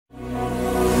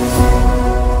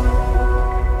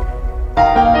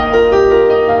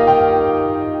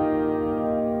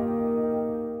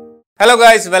Hello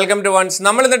guys, welcome to once. We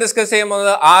will discuss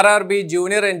RRB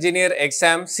Junior Engineer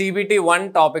Exam CBT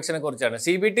 1 topics.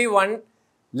 CBT 1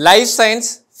 Life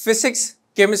Science, Physics,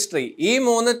 Chemistry. These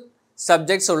three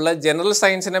subjects are general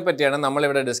science. We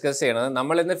will discuss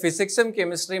physics and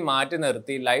chemistry,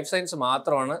 life science. We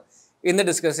will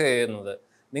discuss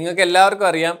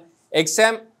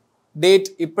exam date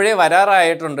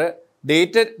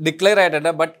date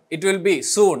declared, but it will be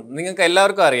soon.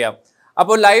 Now,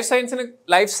 life science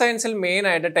main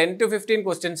 10 to 15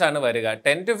 questions.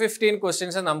 10 to 15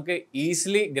 questions we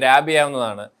easily grab.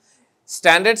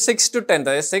 Standard 6 to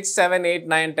 10, 6, 7, 8,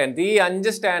 9, 10.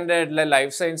 This standard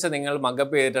life science you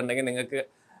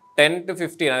 10 to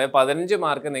 15. 15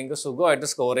 mark you score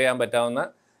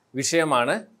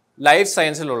life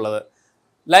science.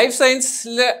 Life science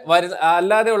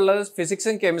physics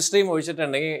and chemistry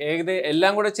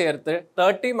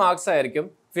 30 marks.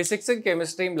 Physics and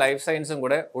chemistry, life science, and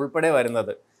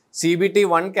CBT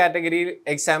 1 category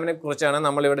exam we will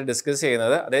discuss.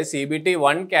 CBT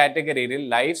 1 category,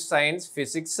 life science,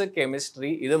 physics,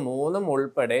 chemistry, this is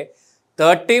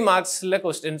 30 marks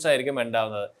questions.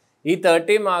 This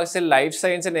 30 marks life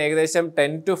science and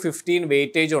 10 to 15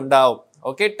 weightage.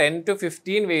 Okay, 10 to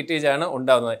 15 weightage.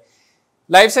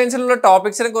 Life science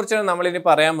topics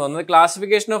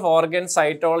classification of organs,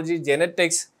 cytology,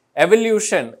 genetics,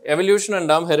 evolution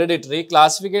and hereditary,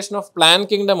 classification of plant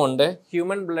kingdom,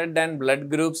 human blood and blood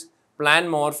groups, plant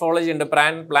morphology and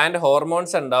plant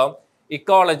hormones and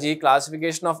ecology,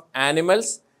 classification of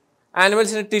animals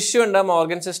in tissue and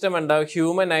organ system and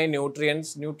human eye,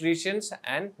 nutrients, nutrition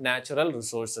and natural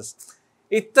resources.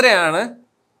 Itrayana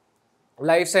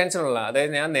life science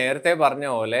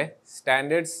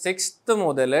standard 6th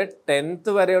model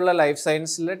 10th life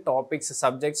science topics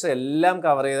subjects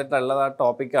cover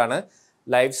topic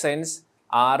life science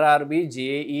RRB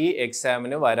JE exam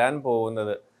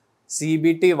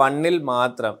CBT 1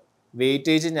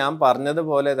 weightage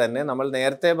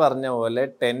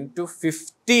 10 to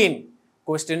 15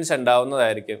 questions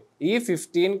These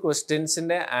 15 questions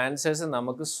answers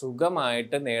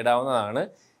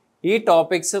These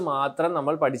topics matram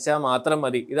nammal padicha matram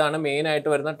madi. Idana main aayittu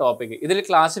varuna topic. Idil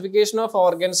classification of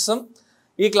organs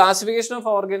classification of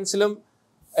organs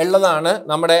ulladana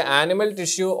nammade animal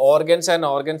tissue, organs and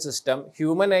organ system,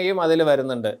 human eye adile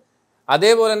varunundu.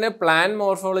 Adeypole thanne plant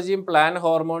morphology, plant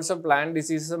hormones, plant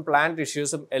diseases, plant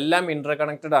tissues ellam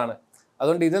interconnected aanu.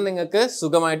 Adondu idu ningalku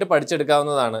sugamayitte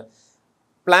padichedukavunnathanu.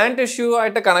 Plant tissue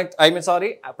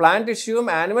plant tissue and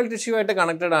animal tissue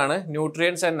connected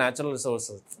nutrients and natural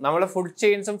resources. Our food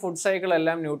chains and food cycle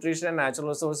nutrition and natural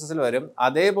resources.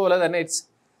 It's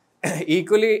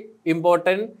equally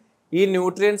important these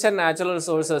nutrients and natural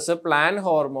resources, plant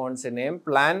hormones,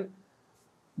 plant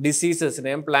diseases,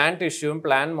 plant tissue,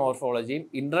 plant morphology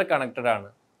interconnected.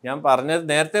 This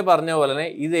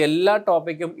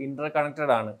topic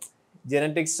interconnected.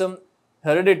 Genetics,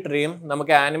 hereditary,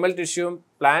 animal tissue,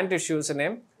 plant tissues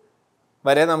name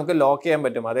vare namukku lock cheyan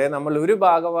pattum ade nammal oru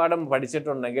bhagavadam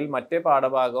padichittundenkil matte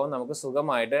paadabhagavum namukku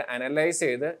sugamayitte analyze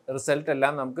cheythu result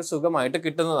ellam namukku sugamayitte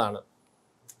kittunnadana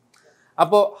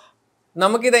appo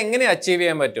namukku idu engane achieve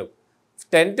cheyan pattum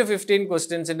 10 to 15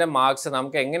 questions inde marks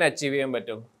namukku engane achieve cheyan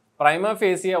pattum prima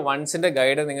facie once inde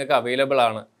guide ningalku available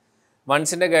aanu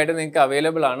once inde guide ningalku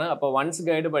available aanu appo once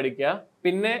guide padikka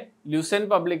pinne Lucent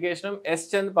publication S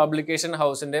Chand publication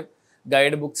house inde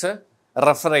guide books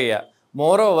refer cheya.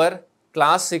 Moreover,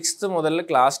 class 6th model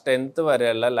class 10th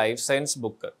vareyulla life science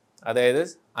book adayithu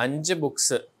 5 books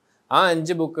aa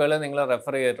 5 bookകൾ നിങ്ങൾ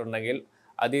refer ചെയ്തിട്ടുണ്ടെങ്കിൽ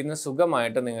അതിൽനിന്ന്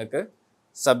സുഗമായിട്ട് നിങ്ങൾക്ക്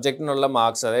സബ്ജക്റ്റിനുള്ള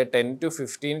marks അതായത് 10 to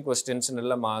 15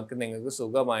 ക്വസ്റ്റ്യൻസിനുള്ള mark നിങ്ങൾക്ക്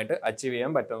സുഗമായിട്ട് achieve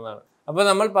ചെയ്യാൻ പറ്റുന്നതാണ്. അപ്പോൾ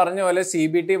നമ്മൾ പറഞ്ഞ പോലെ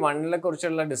CBT 1 നെ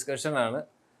കുറിച്ചുള്ള ഡിസ്കഷൻ ആണ്.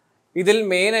 ഇതിൽ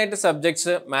മെയിൻ ആയിട്ട്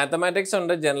സബ്ജക്ട്സ് മാത്തമാറ്റിക്സ്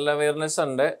ഉണ്ട്, ജനറൽ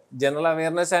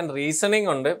അവയർനെസ് ആൻഡ് റീസണിംഗ്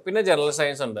ഉണ്ട്, പിന്നെ ജനറൽ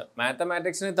സയൻസ് ഉണ്ട്.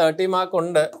 മാത്തമാറ്റിക്സിന് 30 മാർക്ക്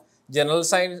ഉണ്ട്,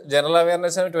 ജനറൽ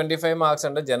അവയർനെസ്സിന് 25 മാർക്സ്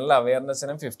ഉണ്ട്, ജനറൽ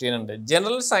അവയർനെസ്സിന് 15 ഉണ്ട്.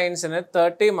 ജനറൽ സയൻസിന്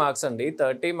 30 മാർക്സ് ഉണ്ട്. ഈ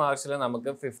 30 മാർക്സിൽ നമുക്ക്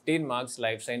 15 മാർക്സ്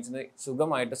ലൈഫ് സയൻസിന്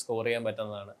സുഖമായിട്ട് സ്കോർ ചെയ്യാൻ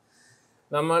പറ്റുന്നതാണ്.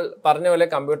 നമ്മൾ പറഞ്ഞ പോലെ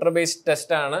കമ്പ്യൂട്ടർ ബേസ്ഡ്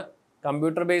ടെസ്റ്റ് ആണ്.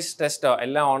 കമ്പ്യൂട്ടർ ബേസ്ഡ് ടെസ്റ്റോ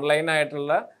എല്ലാം ഓൺലൈൻ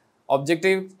ആയിട്ടുള്ള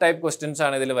ഒബ്ജക്റ്റീവ് ടൈപ്പ് ക്വസ്റ്റ്യൻസ്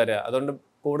ആണ് ഇതിൽ വരിക. അതുകൊണ്ട്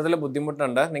കൂടുതൽ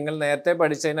ബുദ്ധിമുട്ടുണ്ട്. നിങ്ങൾ നേരത്തെ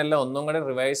പഠിച്ചതിനെല്ലാം ഒന്നും കൂടെ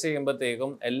റിവൈസ് ചെയ്യുമ്പോഴത്തേക്കും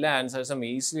എല്ലാ ആൻസേഴ്സും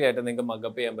ഈസിലി ആയിട്ട് നിങ്ങൾക്ക്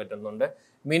മഗപ്പ് ചെയ്യാൻ പറ്റുന്നുണ്ട്.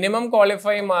 മിനിമം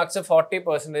ക്വാളിഫൈങ് മാർക്സ്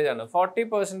 40% ആണ്.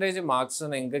 40% മാർക്സ്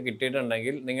നിങ്ങൾക്ക്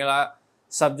കിട്ടിയിട്ടുണ്ടെങ്കിൽ നിങ്ങൾ ആ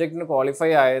സബ്ജക്റ്റിന്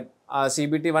ക്വാളിഫൈ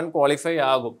CBT 1 ക്വാളിഫൈ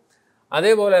ആകും.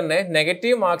 അതേപോലെ തന്നെ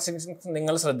നെഗറ്റീവ് മാർക്സിങ്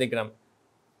നിങ്ങൾ ശ്രദ്ധിക്കണം.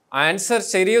 ആൻസർ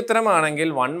ശരി ഉത്തരമാണെങ്കിൽ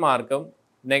 1 മാർക്കും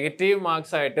നെഗറ്റീവ്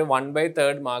മാർക്സ് ആയിട്ട്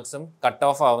 1/3 മാർക്സും കട്ട്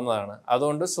ഓഫ് ആവുന്നതാണ്.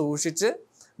 അതുകൊണ്ട് സൂക്ഷിച്ച്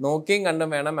നോക്കിയും കണ്ടും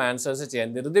വേണം ആൻസേഴ്സ് ചെയ്യാൻ.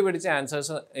 ധൃതി പിടിച്ച്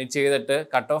ആൻസേഴ്സ് ചെയ്തിട്ട്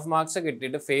കട്ട് ഓഫ് മാർക്സ്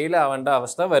കിട്ടിയിട്ട് ഫെയിൽ ആവേണ്ട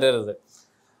അവസ്ഥ വരരുത്.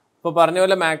 ഇപ്പോൾ പറഞ്ഞ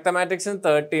പോലെ മാത്തമാറ്റിക്സിന്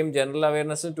 30, general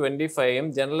അവയർനെസ്സിന് 25,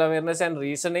 general awareness and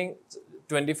reasoning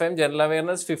 25, general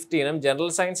awareness 15, general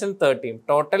സയൻസിന് 30,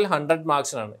 total 100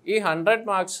 മാർക്സിനാണ്. ഈ 100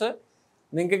 മാർക്സ്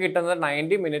നിങ്ങൾക്ക് കിട്ടുന്നത്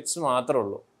 90 മിനിറ്റ്സ് മാത്രമേ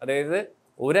ഉള്ളൂ. അതായത്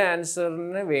ഒരു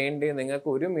ആൻസറിന് വേണ്ടി നിങ്ങൾക്ക്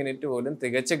 1 മിനിറ്റ് പോലും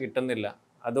തികച്ച് കിട്ടുന്നില്ല.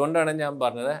 അതുകൊണ്ടാണ് ഞാൻ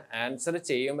പറഞ്ഞത് ആൻസർ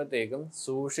ചെയ്യുമ്പോഴത്തേക്കും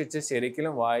സൂക്ഷിച്ച്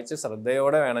ശരിക്കും വായിച്ച്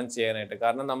ശ്രദ്ധയോടെ വേണം ചെയ്യാനായിട്ട്.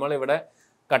 കാരണം നമ്മളിവിടെ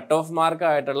കട്ട് ഓഫ് മാർക്ക്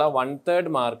ആയിട്ടുള്ള 1/3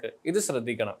 മാർക്ക് ഇത്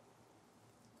ശ്രദ്ധിക്കണം.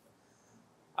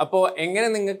 അപ്പോൾ എങ്ങനെ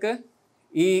നിങ്ങൾക്ക്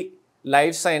ഈ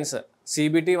life science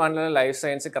CBT 1 life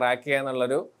science crack ചെയ്യുക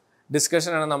എന്നുള്ളൊരു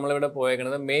ഡിസ്കഷനാണ് നമ്മളിവിടെ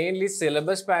പോയേക്കുന്നത്. Mainly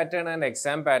syllabus pattern and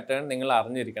exam pattern നിങ്ങൾ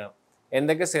അറിഞ്ഞിരിക്കണം.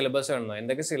 എന്തൊക്കെ സിലബസ് വേണോ,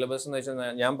 എന്തൊക്കെ സിലബസ് എന്ന്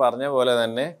വെച്ചാൽ ഞാൻ പറഞ്ഞ പോലെ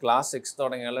തന്നെ ക്ലാസ് 6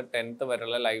 തുടങ്ങിയുള്ള 10th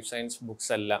വരെയുള്ള ലൈഫ് സയൻസ്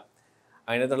ബുക്സ് എല്ലാം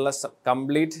അതിനകത്തുള്ള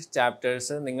കംപ്ലീറ്റ്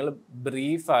ചാപ്റ്റേഴ്സ് നിങ്ങൾ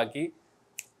ബ്രീഫാക്കി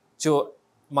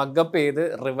മഗപ്പ് ചെയ്ത്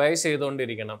റിവൈസ്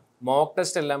ചെയ്തുകൊണ്ടിരിക്കണം. മോക്ക്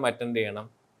ടെസ്റ്റ് എല്ലാം അറ്റൻഡ് ചെയ്യണം.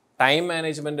 ടൈം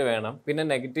മാനേജ്മെൻറ്റ് വേണം. പിന്നെ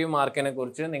നെഗറ്റീവ് മാർക്കിനെ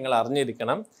കുറിച്ച് നിങ്ങൾ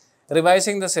അറിഞ്ഞിരിക്കണം.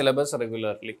 Revising the syllabus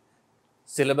regularly.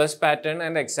 Syllabus pattern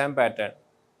and exam pattern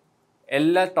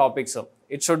എല്ലാ ടോപ്പിക്സും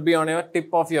it should be on your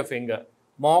tip of your finger.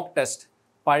 Mock test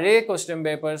പഴയ ക്വസ്റ്റ്യൻ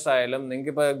പേപ്പേഴ്സ് ആയാലും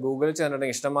നിങ്ങൾക്ക് ഇപ്പോൾ ഗൂഗിളിൽ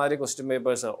ചെന്നിട്ടുണ്ടെങ്കിൽ ഇഷ്ടംമാതിരി ക്വസ്റ്റ്യൻ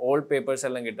പേപ്പേഴ്സ് ഓൾഡ് പേപ്പേഴ്സ്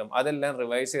എല്ലാം കിട്ടും. അതെല്ലാം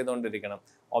റിവൈസ് ചെയ്തുകൊണ്ടിരിക്കണം.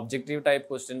 ഒബ്ജക്റ്റീവ് ടൈപ്പ്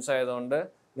ക്വസ്റ്റ്യൻസ് ആയതുകൊണ്ട്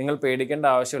നിങ്ങൾ പേടിക്കേണ്ട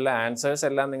ആവശ്യമില്ല. ആൻസേഴ്സ്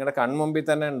എല്ലാം നിങ്ങളുടെ കൺമുമ്പിൽ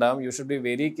തന്നെ ഉണ്ടാവും. You should be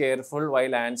very careful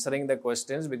while answering the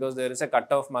questions because there is A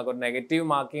cut off mark. ഒരു നെഗറ്റീവ്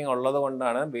മാർക്കിംഗ് ഉള്ളത്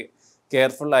കൊണ്ടാണ്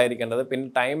കെയർഫുൾ ആയിരിക്കേണ്ടത്. പിന്നെ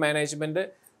ടൈം മാനേജ്മെൻറ്റ്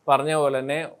പറഞ്ഞ പോലെ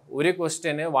തന്നെ ഒരു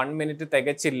ക്വസ്റ്റ്യന് 1 മിനിറ്റ്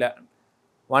തികച്ചില്ല.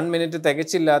 1 മിനിറ്റ്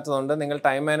തികച്ചില്ലാത്തതുകൊണ്ട് നിങ്ങൾ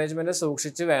ടൈം മാനേജ്മെൻറ്റ്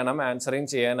സൂക്ഷിച്ച് വേണം ആൻസറിങ്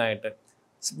ചെയ്യാനായിട്ട്.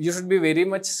 You should be very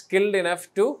much skilled enough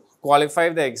to qualify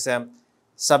the exam.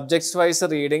 Subjects vice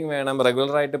reading വേണം,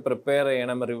 റെഗുലറായിട്ട് പ്രിപ്പയർ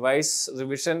ചെയ്യണം,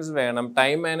 റിവിഷൻസ് വേണം,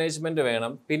 ടൈം മാനേജ്മെൻറ്റ്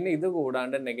വേണം. പിന്നെ ഇത്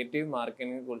കൂടാണ്ട് നെഗറ്റീവ്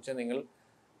മാർക്കിനെ കുറിച്ച് നിങ്ങൾ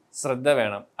ശ്രദ്ധ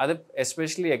വേണം. അത്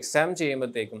എസ്പെഷ്യലി എക്സാം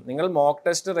ചെയ്യുമ്പോഴത്തേക്കും നിങ്ങൾ മോക്ക്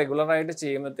ടെസ്റ്റ് റെഗുലറായിട്ട്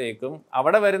ചെയ്യുമ്പോഴത്തേക്കും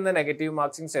അവിടെ വരുന്ന നെഗറ്റീവ്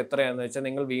മാർക്കിങ്സ് എത്രയാണെന്ന് വെച്ചാൽ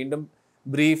നിങ്ങൾ വീണ്ടും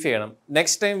ബ്രീഫ് ചെയ്യണം.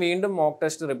 നെക്സ്റ്റ് ടൈം വീണ്ടും മോക്ക്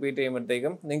ടെസ്റ്റ് റിപ്പീറ്റ്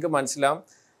ചെയ്യുമ്പോഴത്തേക്കും നിങ്ങൾക്ക് മനസ്സിലാവും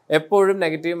എപ്പോഴും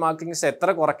നെഗറ്റീവ് മാർക്കിങ്സ് എത്ര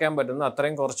കുറയ്ക്കാൻ പറ്റുന്നു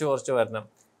അത്രയും കുറച്ച് വരണം.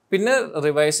 പിന്നെ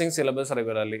റിവൈസിങ് സിലബസ്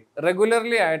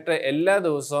റെഗുലർലി ആയിട്ട് എല്ലാ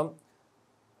ദിവസവും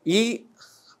ഈ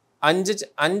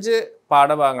 5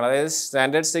 പാഠഭാഗങ്ങൾ, അതായത്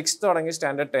സ്റ്റാൻഡേർഡ് 6 തുടങ്ങി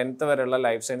സ്റ്റാൻഡേർഡ് 10th വരെയുള്ള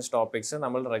ലൈഫ് സയൻസ് ടോപ്പിക്സ്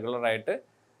നമ്മൾ റെഗുലറായിട്ട്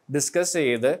ഡിസ്കസ്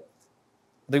ചെയ്ത്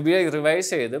റിവൈസ്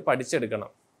ചെയ്ത് പഠിച്ചെടുക്കണം.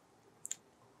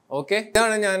 ഓക്കെ,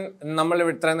 ഇതാണ് നമ്മൾ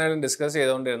ഇത്രയും നേരം ഡിസ്കസ്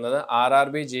ചെയ്തുകൊണ്ടിരുന്നത്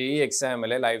RRB JE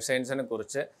എക്സാമിലെ ലൈഫ് സയൻസിനെ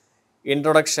കുറിച്ച്.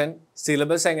 ഇൻട്രൊഡക്ഷൻ,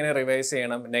 സിലബസ് എങ്ങനെ റിവൈസ്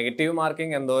ചെയ്യണം, നെഗറ്റീവ്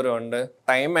മാർക്കിംഗ് എന്തോരം ഉണ്ട്,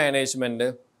 ടൈം മാനേജ്മെൻറ്റ്,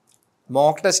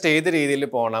 മോക്ക് ടെസ്റ്റ് ഏത് രീതിയിൽ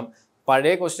പോകണം,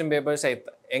 പഴയ ക്വസ്റ്റ്യൻ പേപ്പേഴ്സ്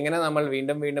എങ്ങനെ നമ്മൾ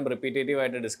വീണ്ടും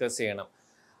റിപ്പീറ്റേറ്റീവായിട്ട് ഡിസ്കസ് ചെയ്യണം.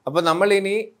 അപ്പോൾ നമ്മൾ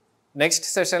ഇനി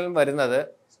നെക്സ്റ്റ് സെഷനിൽ വരുന്നത്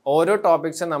ഓരോ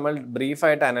ടോപ്പിക്സും നമ്മൾ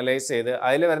ബ്രീഫായിട്ട് അനലൈസ് ചെയ്ത്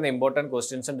അതിൽ വരുന്ന ഇമ്പോർട്ടൻറ്റ്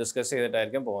ക്വസ്റ്റ്യൻസും ഡിസ്കസ്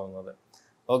ചെയ്തിട്ടായിരിക്കും പോകുന്നത്.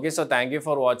 Okay, so thank you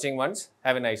for watching once.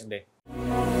 Have a nice day.